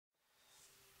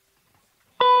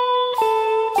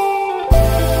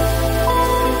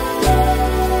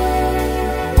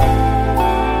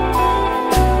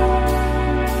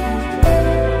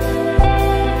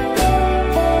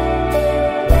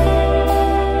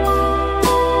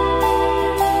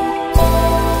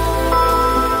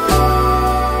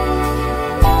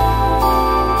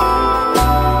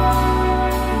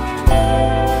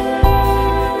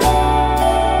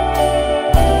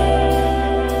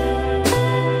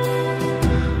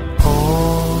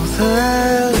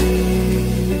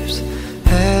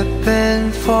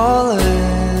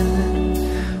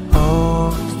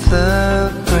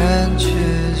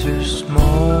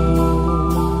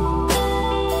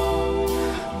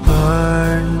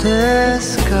the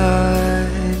sky,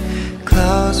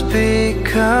 clouds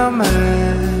become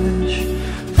ash,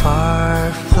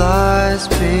 fireflies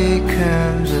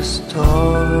becomes a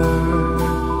storm.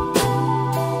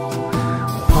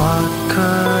 What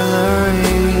color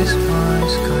is my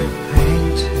sky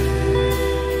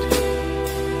painted?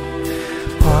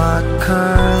 What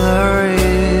color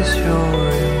is your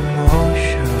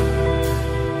emotion?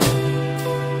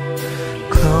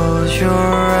 Close your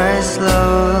eyes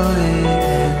slowly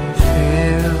and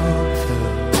feel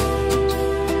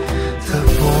the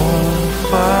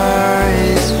bonfire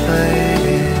is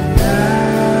fading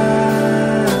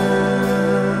out.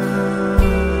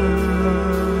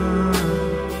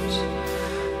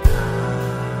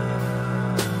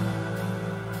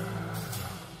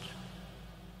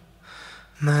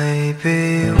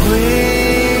 Maybe we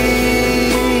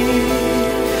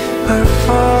are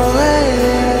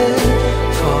falling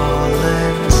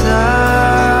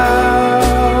down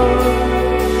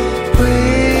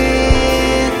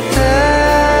without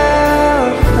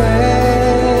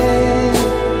rain.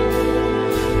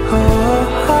 Oh,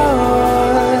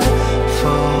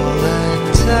 falling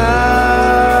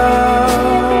down,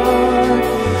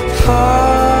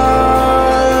 falling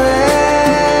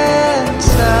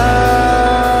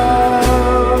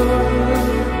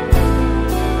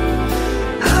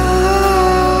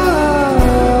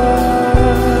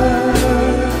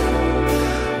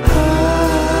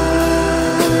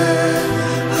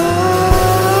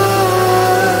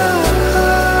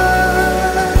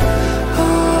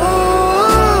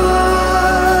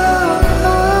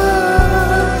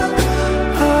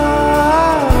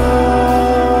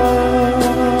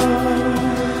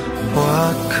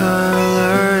What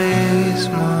color is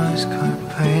my sky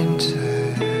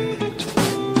painted?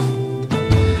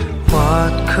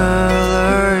 What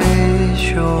color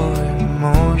is your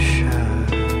emotion?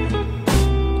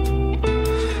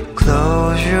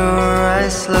 Close your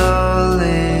eyes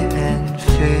slowly and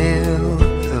feel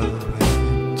the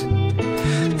wind.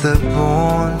 The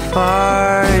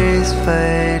bonfire is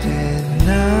fading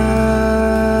out.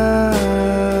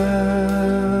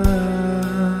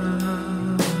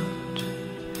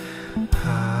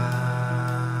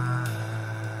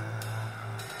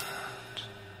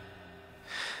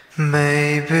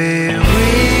 Maybe we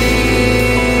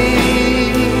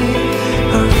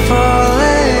are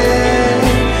falling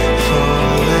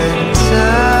down without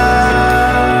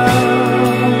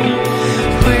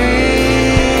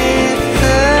rain. Oh,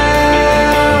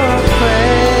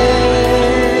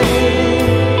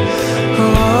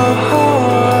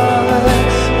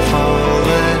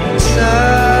 falling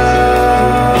down,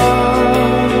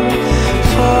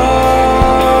 falling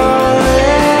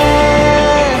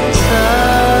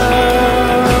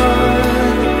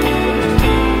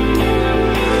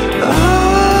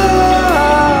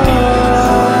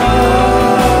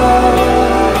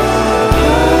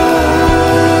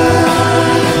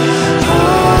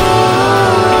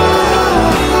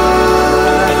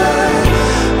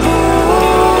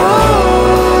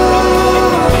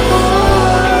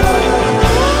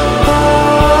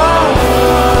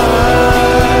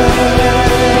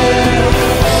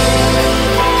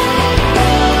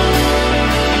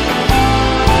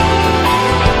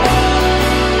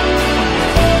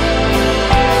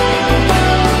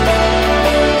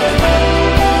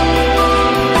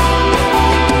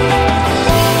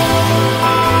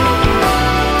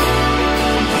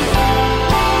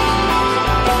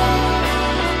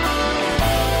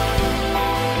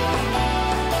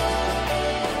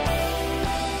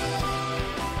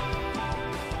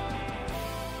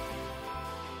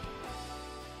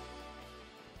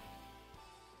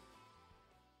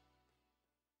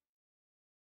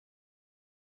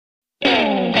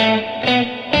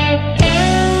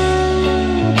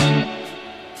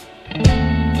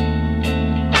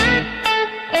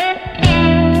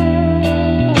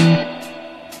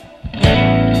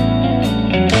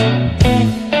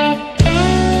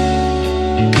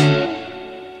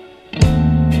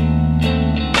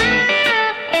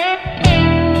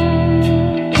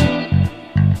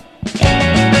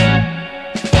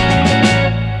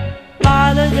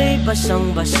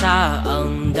basang-basa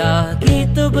ang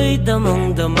dagit, abay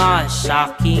damang-dama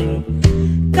sa'king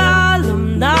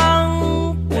kalam ng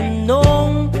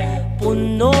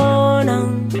punong-puno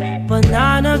ng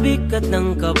pananabik at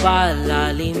ng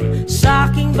kabalalim.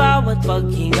 Sa'king bawat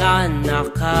paghinga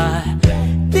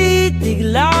nakatitig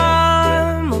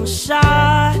lamang sa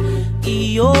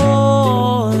iyo.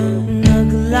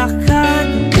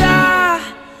 Naglakad ka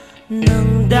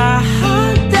ng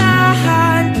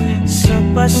dahan-dahan sa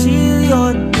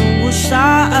pasilyo tungo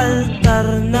sa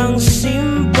altar ng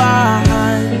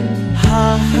simbahan.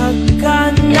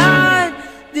 Hahagkan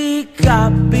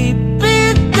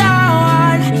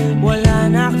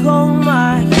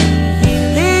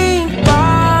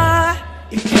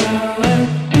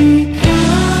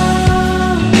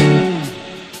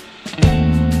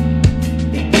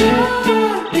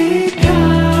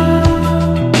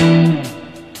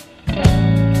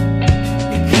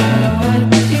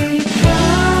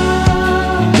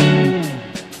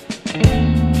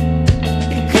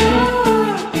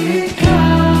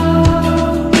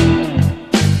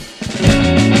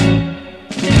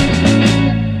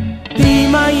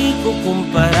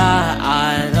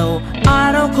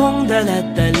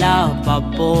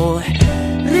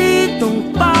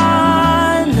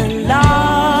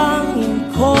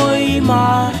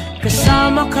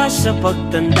wakas sa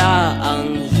pagtanda,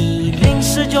 ang hiling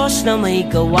sa Diyos na may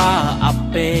gawa.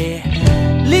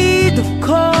 Apelido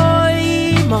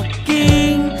ko'y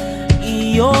maging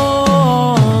iyo.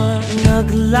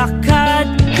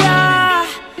 Naglakad ka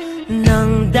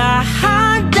ng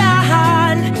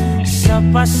dahan-dahan sa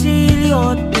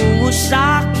pasilyo tungo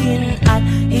sa'kin at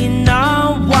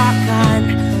hinawakan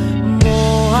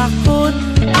mo ako't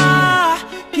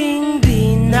aking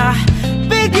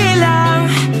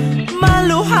binapigilang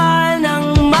maluhan ng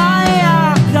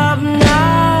mayakap na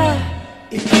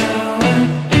ikaw ang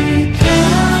ikaw.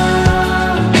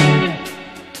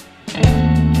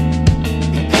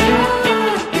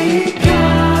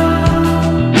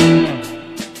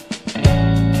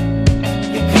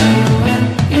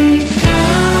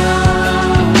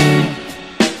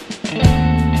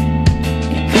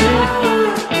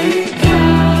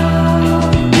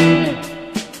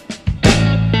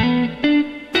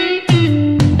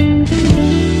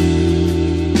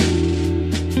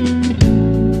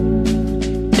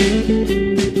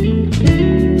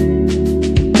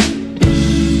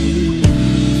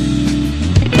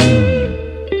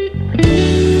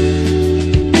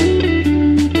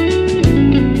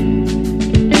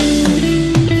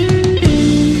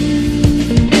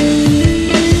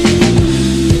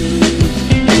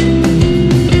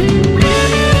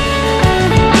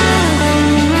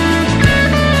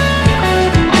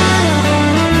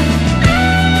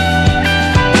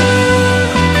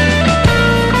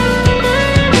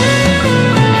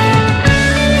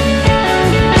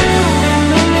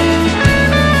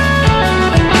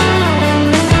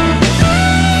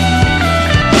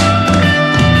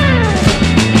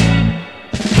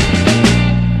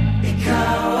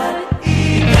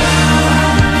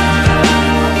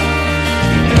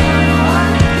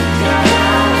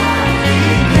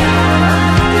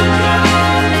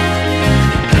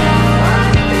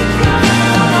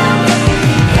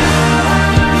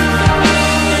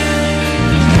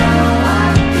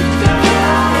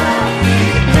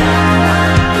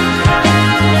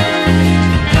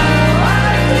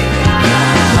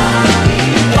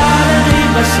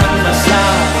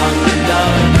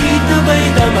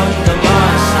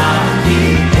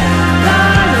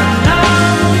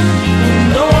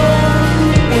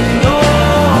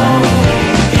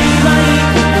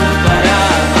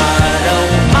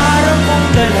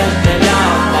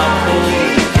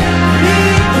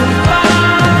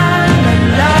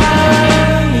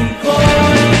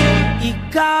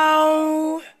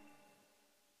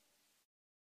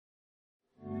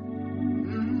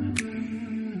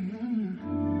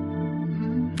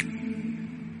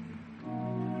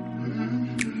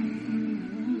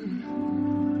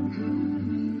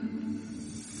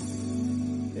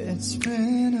 It's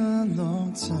been a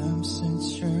long time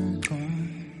since you're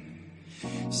gone.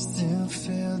 Still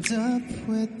filled up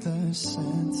with the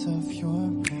scent of your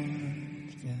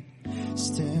warmth, yet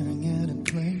staring at a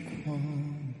blank wall,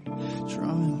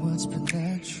 drawing what's been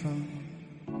natural.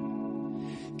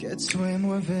 Gets way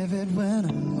more vivid when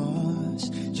I'm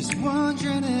lost, just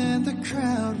wandering in the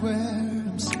crowd where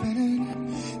I'm spinning.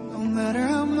 No matter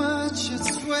how much it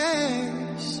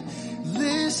sways,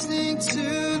 listening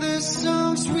to the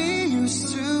songs we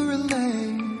used to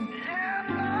relate.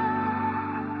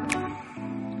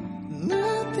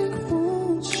 Nothing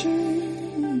won't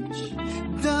change.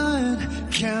 Done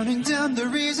counting down the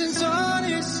reasons,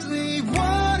 honestly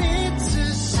wanted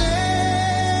to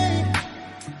say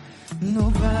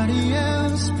nobody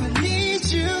else but need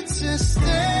you to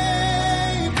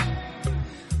stay.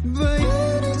 But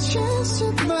any chance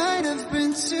it might have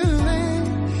been too late,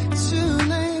 too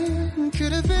late.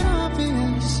 Could have been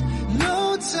obvious,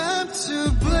 no time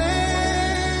to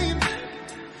blame.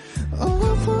 All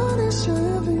I want is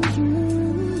having you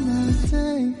in my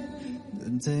day. The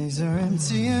days are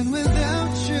empty and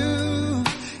without you,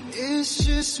 it's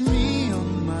just me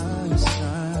on my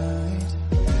side.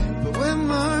 But when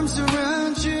my arms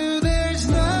around you, there's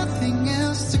nothing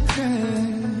else to crave.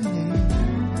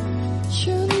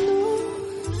 You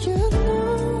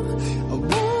know, I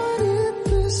want it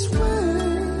this way.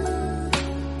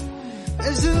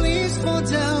 As the leaves fall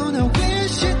down, I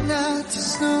wish it not to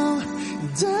snow,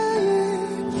 and I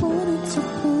ain't wanting to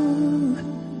blow.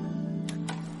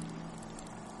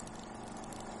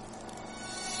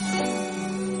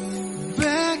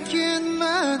 Back in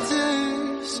my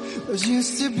days, was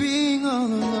used to being all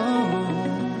alone.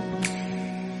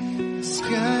 The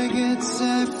sky gets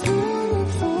set full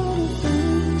of all the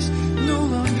things, no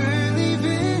longer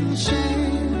leaving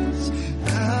chains.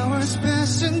 Hours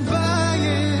passing by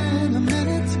in a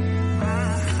minute,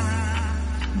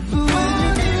 but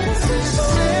when you're here to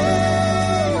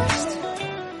taste,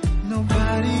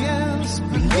 nobody else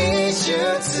but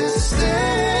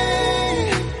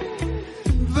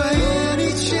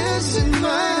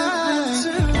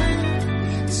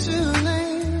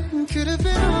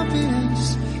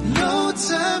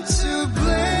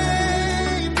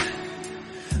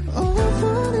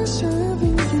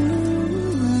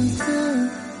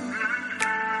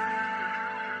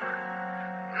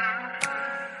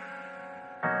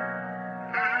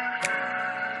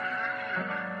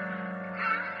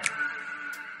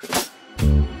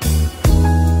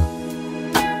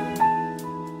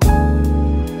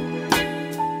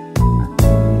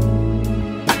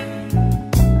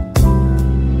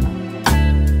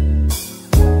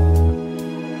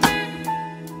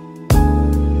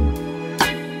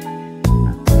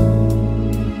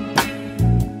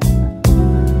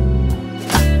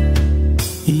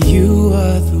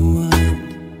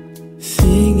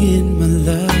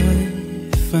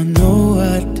know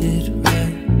I did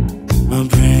right. My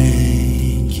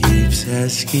brain keeps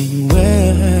asking,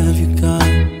 where have you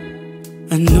gone?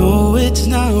 I know it's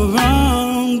not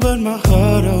wrong, but my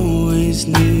heart always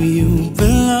knew you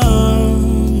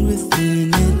belonged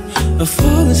within it. I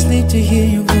fall asleep to hear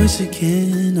your voice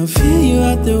again. I feel you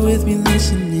out there with me,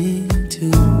 listening to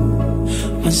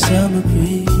my summer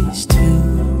breeze, to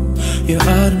your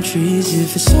autumn trees.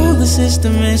 If it's all the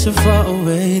system ain't so far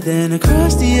away, then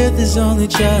across the earth is only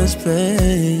child's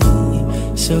play.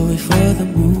 So wait for the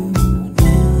moon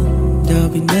and I'll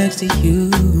be next to you.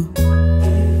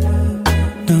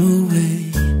 No way.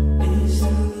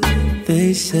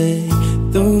 They say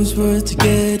those words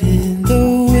get in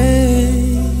the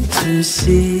way to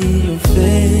see your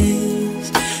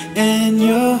face and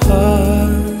your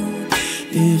heart.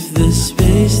 If the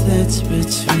space that's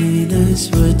between us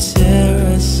would tear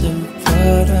us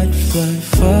apart, I'd fly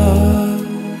far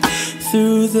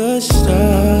through the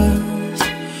stars,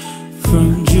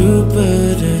 from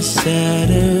Jupiter,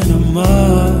 Saturn, or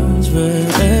Mars,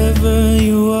 wherever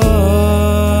you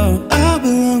are. I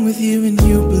belong with you and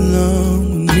you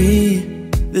belong with me.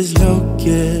 There's no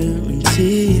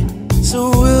guarantee. So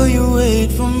will you wait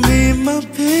for me, my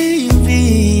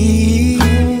baby?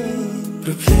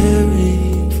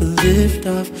 Preparing for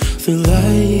liftoff through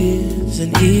light years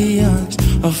and eons.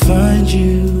 I'll find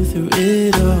you through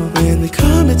it all. When the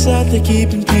comets out there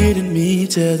keep impeding me,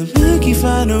 tell the Milky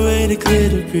find a way to clear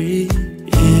debris.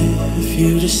 If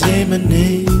you just say my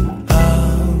name,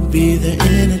 I'll be there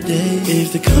in a day.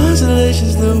 If the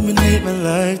constellations illuminate my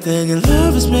life, then your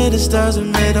love is made of stars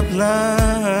and made up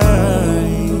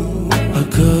blind. I'll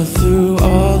go through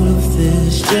all of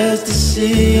this just to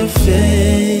see your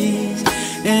face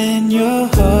and your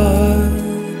heart.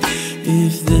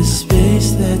 If the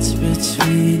space that's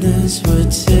between us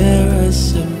would tear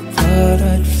us apart,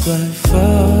 I'd fly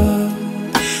far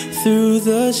through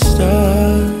the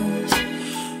stars,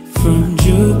 from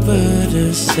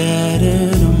Jupiter,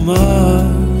 Saturn, or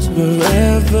Mars,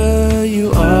 wherever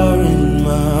you are in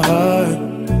my heart.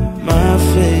 My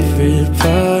favorite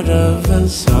part of a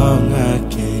song I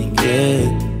can't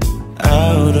get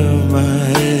out of my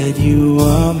head. You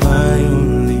are my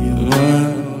only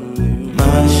one,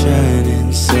 my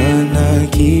shining sun. I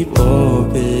keep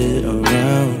orbit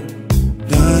around.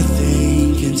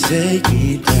 Nothing can take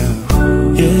me down.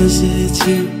 Yes, it's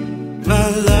you, my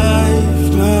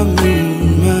life, my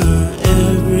moon, my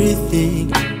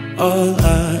everything, all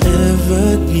I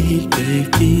ever need,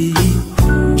 baby.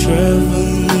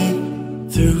 Traveling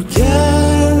through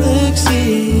galaxies,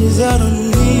 I don't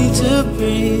need to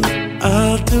breathe.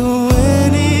 I'll do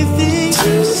anything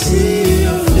to see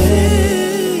your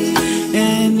face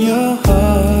and your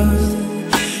heart.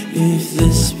 If the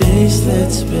space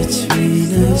that's between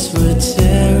us would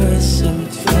tear us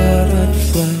apart, I'd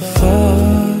fly far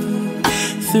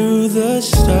through the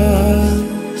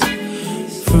stars,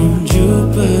 from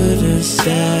Jupiter,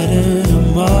 Saturn, or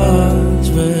Mars,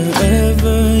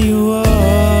 wherever you are.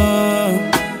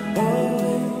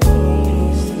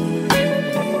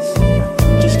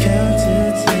 Just count to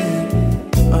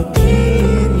 10, I'll be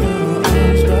in your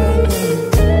arms right now.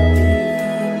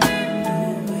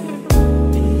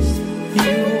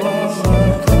 You are my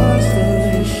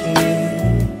constellation,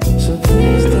 so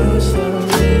please don't stop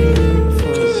waiting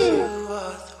for me. You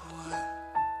are the one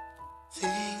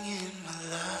thing in my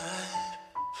life,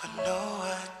 I know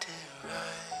I did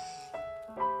right,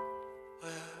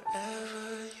 wherever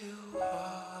you are.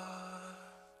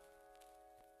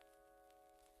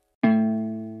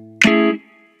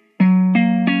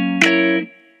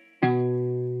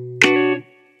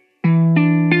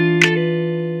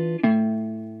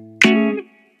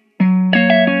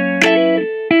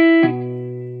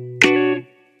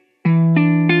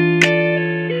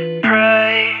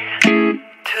 Pray,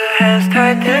 two hands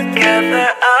tied together,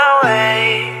 I'll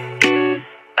wait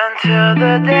until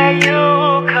the day you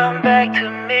come back to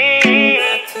me.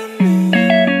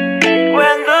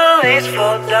 When the leaves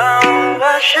fall down,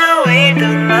 what shall we do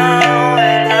now?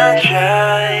 When I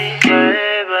try,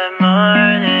 play by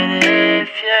morning. If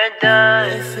you're done,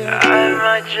 I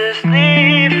might just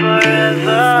leave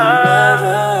forever.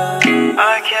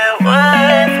 I can't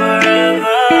wait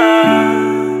forever.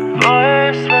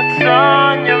 Voice, what's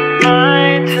on your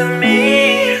mind to me?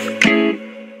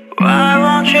 Why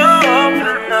won't you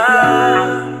open up?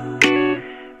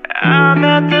 I'm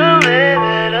at the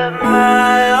limit of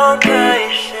my own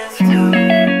patience too.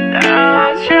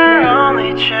 Now it's your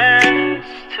only chance.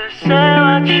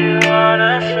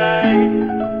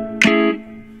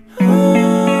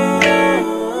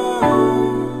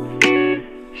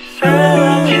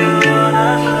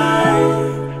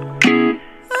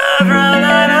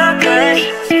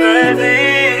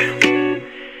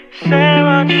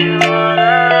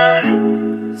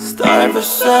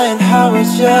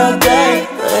 your day,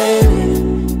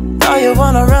 baby. Now you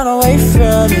wanna run away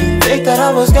from me. Think that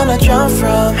I was gonna jump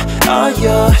from all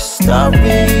your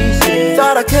stories.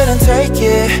 Thought I couldn't take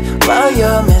it, well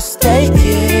you're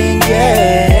mistaken,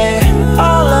 yeah.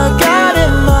 All I got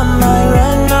in my mind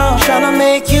right now, tryna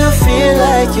make you feel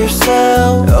like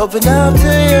yourself. Open up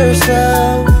to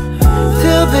yourself.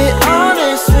 To be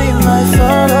honest, we might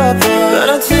fall apart, but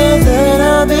until then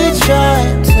I'll be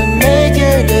trying to make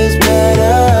your days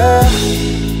better.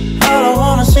 I don't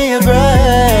wanna see you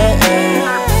break.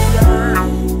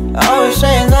 Always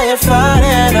saying that you're fine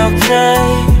and okay.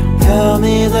 Tell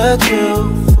me the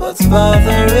truth, what's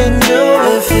bothering you?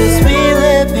 If it's me,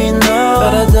 let me know,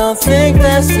 but I don't think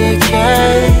that's the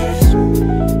case.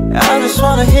 I just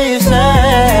wanna hear you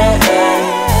say,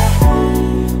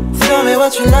 tell me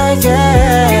what you like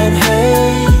and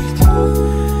hate.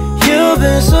 You've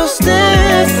been so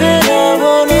stiff and I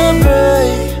wanna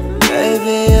break.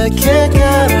 Baby, I can't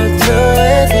get her to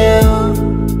with you.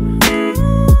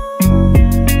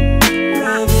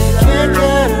 Baby, I can't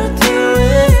get her to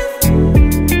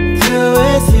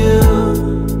with you.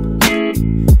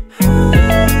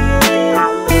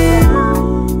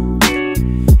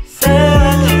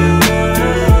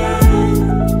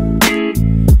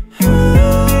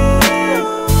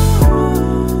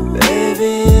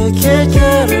 Can't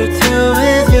get her to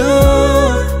with you.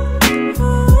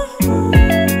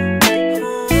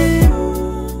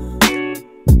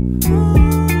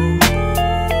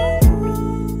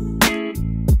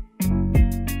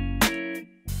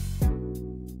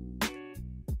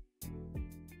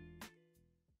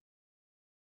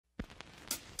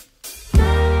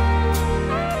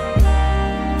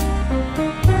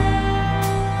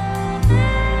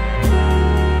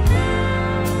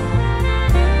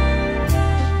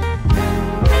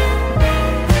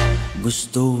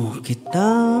 Gusto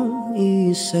kitang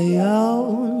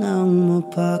isayaw ng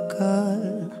mapakal.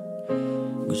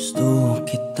 Gusto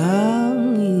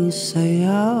kitang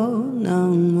isayaw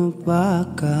ng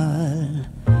mapakal.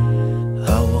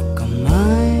 Hawak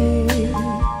kamay,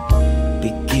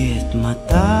 pikit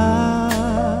mata,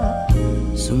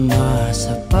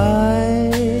 sumasabay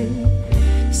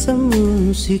sa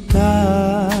musika.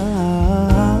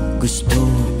 Gusto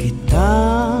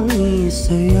kitang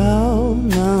isayaw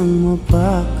ng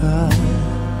mapakal.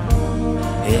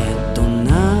 Eto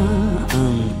na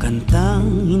ang kantang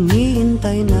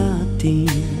hinihintay natin.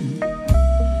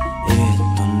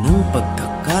 Eto ng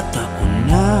pagkakataon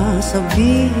na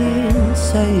sabihin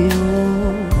sa'yo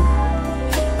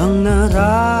ang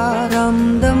nararamdaman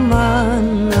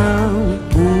ng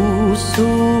puso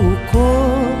ko.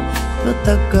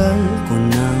 Matagal ko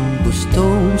nang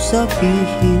gustong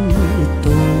sabihin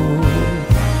ito.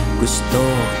 Gusto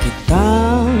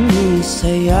kitang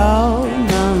isayaw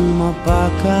ng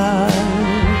mapakal.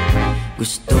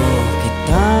 Gusto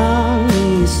kitang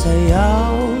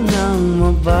isayaw ng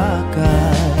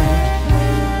mabakal.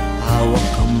 Hawak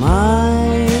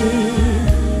kamay,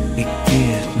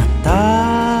 pikit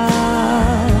mata,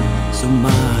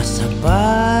 sumasabay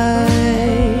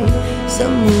sa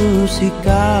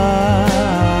musika.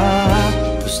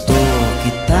 Gusto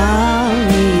kitang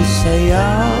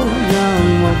isayaw ng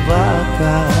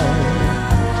mabakal.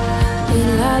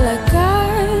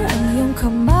 Ilalagay ang iyong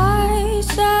kamay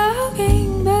sa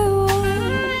aking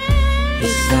bewang.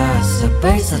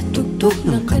 Isasabay sa tugtog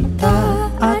ng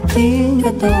kanta ating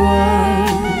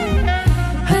katawan.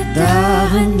 At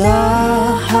dahan-dahang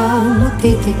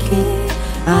magtitikip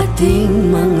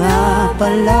ating mga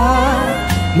pala.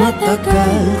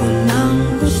 Matagal ko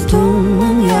nang gustong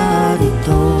mangyari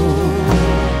to.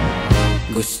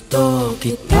 Gusto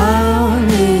kitang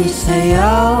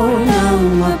isayaw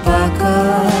ng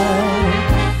mapakal.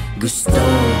 Gusto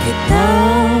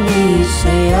kitang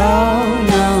isayaw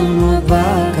ng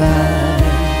mabakal.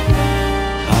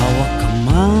 Hawak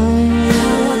kamay,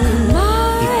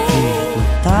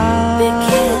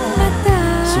 pikit mata,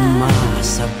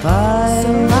 sumasabay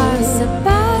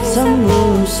sa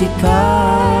musika.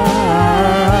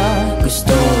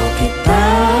 Gusto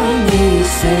kitang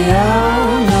isayaw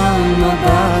ng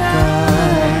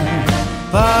mabakal.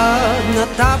 Pag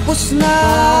natapos na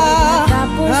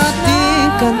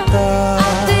ating kanta,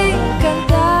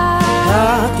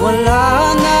 at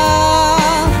wala na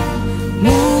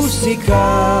musika,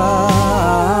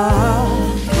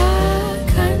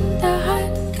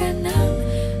 kakantahan ka ng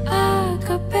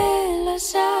acapella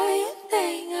sa iyong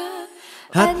tenga.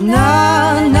 at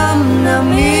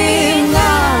nanamnamin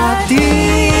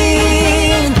natin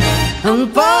ang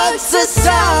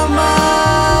pagsasama.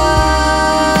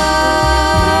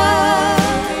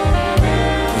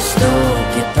 Gusto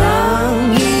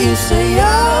kitang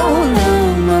isayaw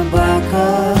ng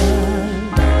mabakal.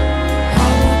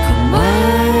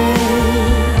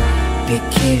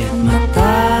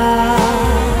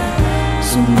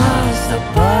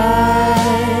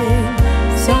 sabay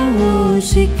sa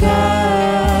musika.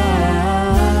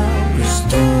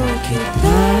 Gusto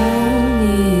kitang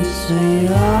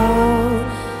isayaw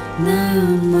na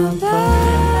mababa.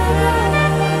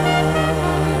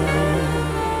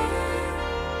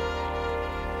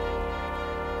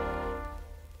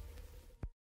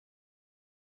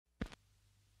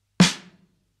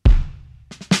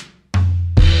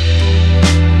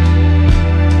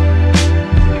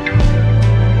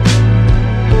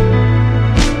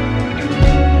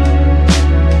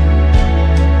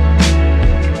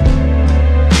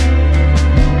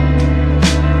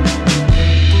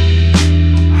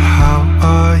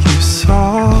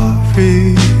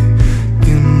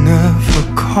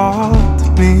 Called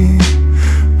me,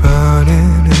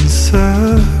 running in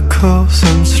circles.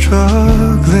 I'm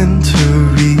struggling to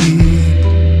read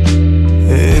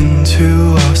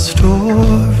into our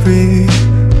story.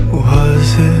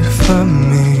 Was it for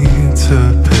me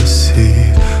to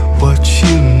perceive what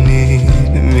you need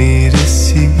me to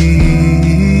see?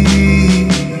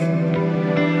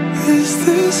 Is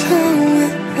this how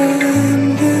it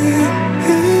ended?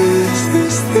 Is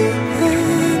this the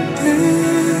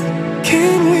ending?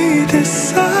 Can we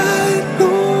decide? No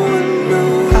one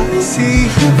knows. I see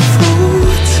your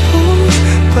photos,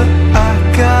 but I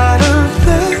gotta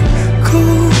let go.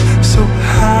 So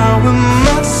how am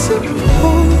I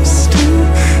supposed to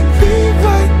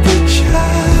rewrite the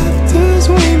chapters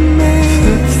we made?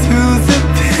 Flip through the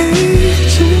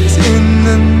pages in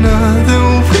another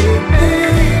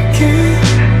remake it.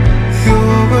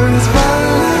 Your words, my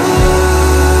life.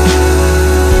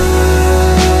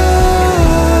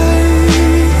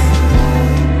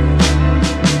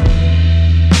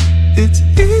 It's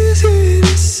easy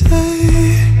to say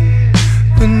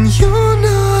when you're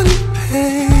not in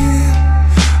pain.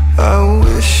 I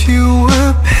wish you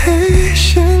were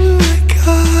patient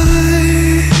like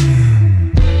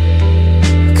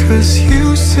Cause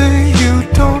you say you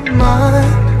don't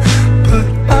mind, but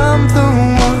I'm the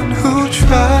one who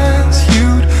tries.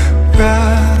 You'd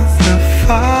rather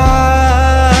fight.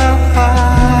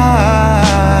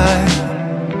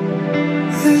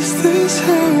 Is this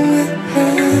how it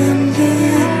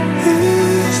ended?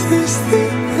 Is this the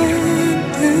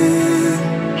ending?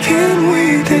 Can we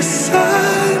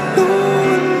decide? No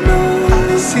one knows.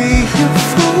 I see your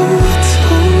photos,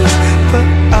 but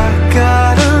I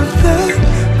gotta let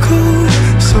go.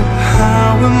 So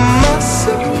how am I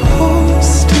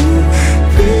supposed to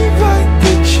rewrite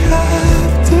the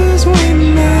chapters we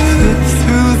made? Flip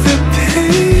through the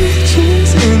pages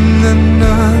in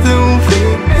another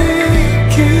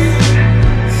remake it.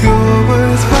 Your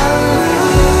words, my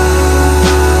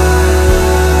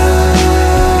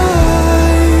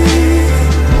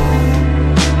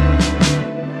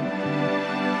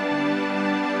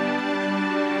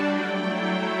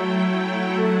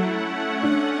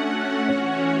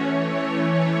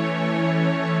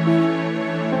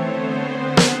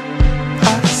I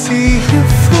see your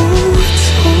photos,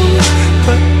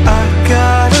 but I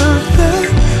gotta let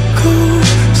go.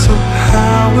 So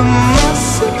how am I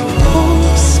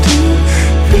supposed to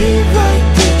rewrite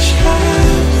the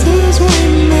chapters we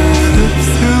made? Flip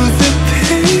through the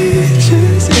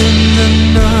pages in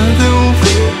another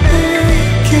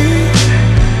remake it.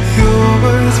 Your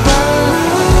words, my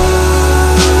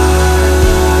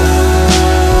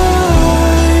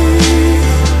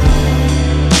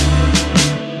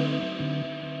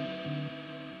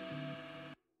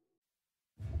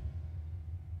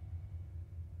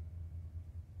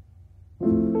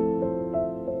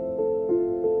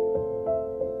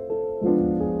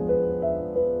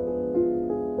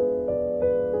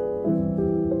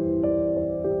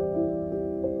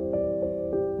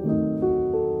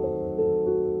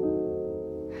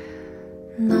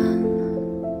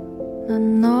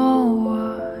난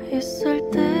너와 있을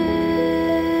때면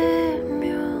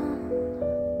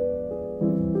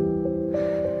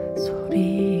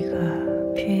소리가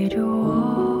필요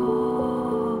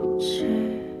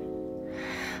없지.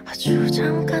 아주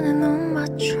잠깐의 눈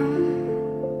맞춤,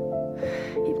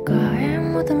 입가에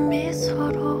묻은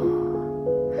미소로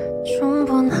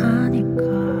충분하니까.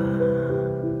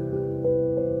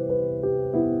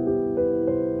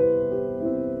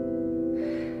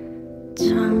 참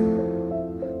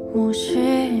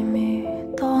무심히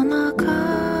떠나가네.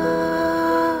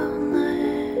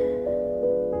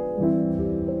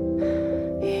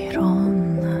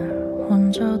 이런 날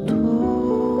혼자 두고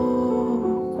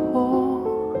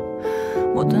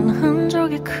모든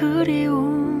흔적이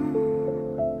그리움,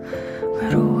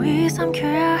 외로이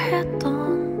삼켜야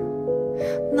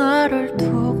했던 나를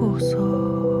두고서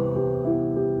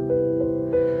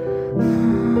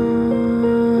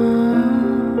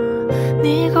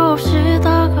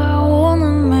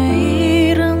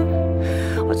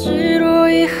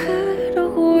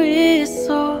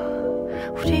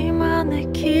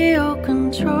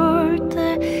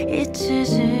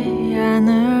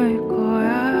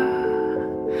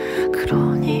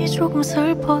조금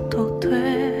슬퍼도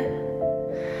돼.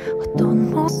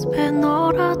 어떤 모습의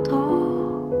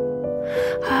너라도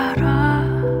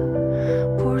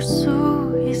알아볼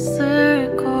수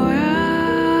있을 거야.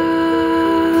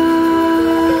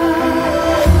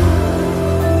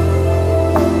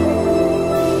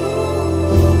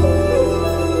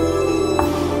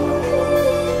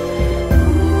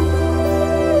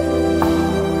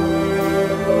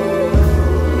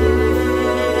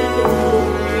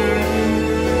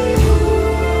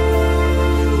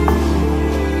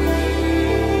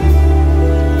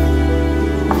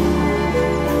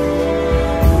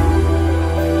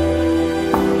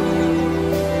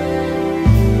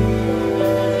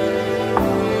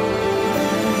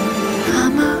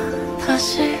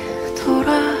 다시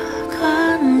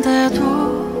돌아간대도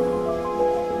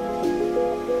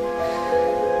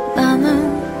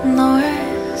나는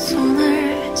너의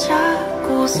손을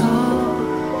잡고서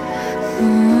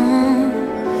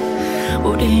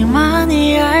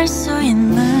우리만이 알 수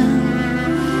있는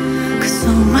그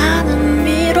수많은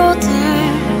미로들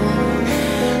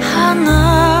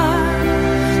하나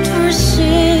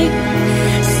둘씩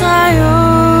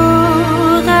쌓여가면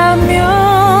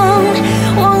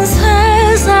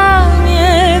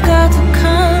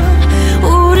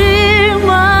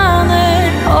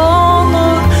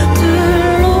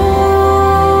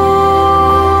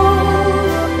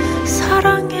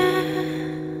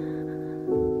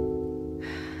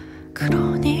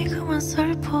그러니 그만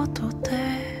슬퍼도 돼.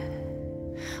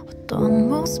 어떤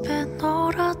모습의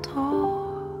너라도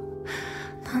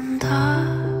난 다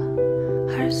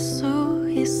할 수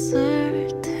있을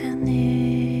테니.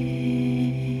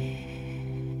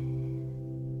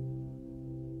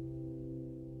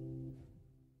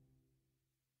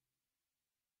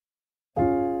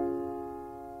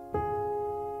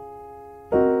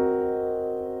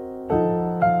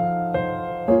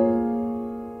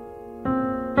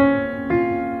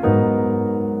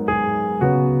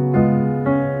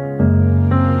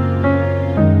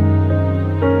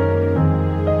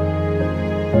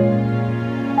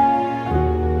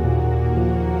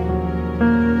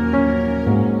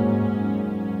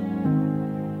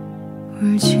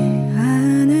 울지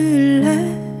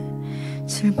않을래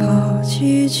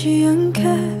슬퍼지지 않게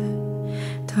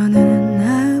더는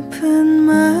아픈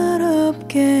말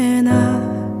없게 나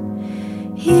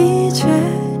이제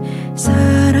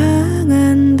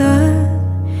사랑한다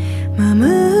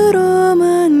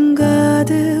맘으로만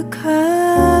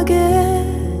가득하게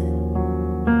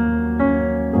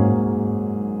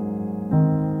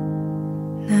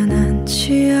난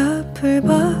한치 앞을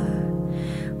봐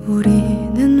우리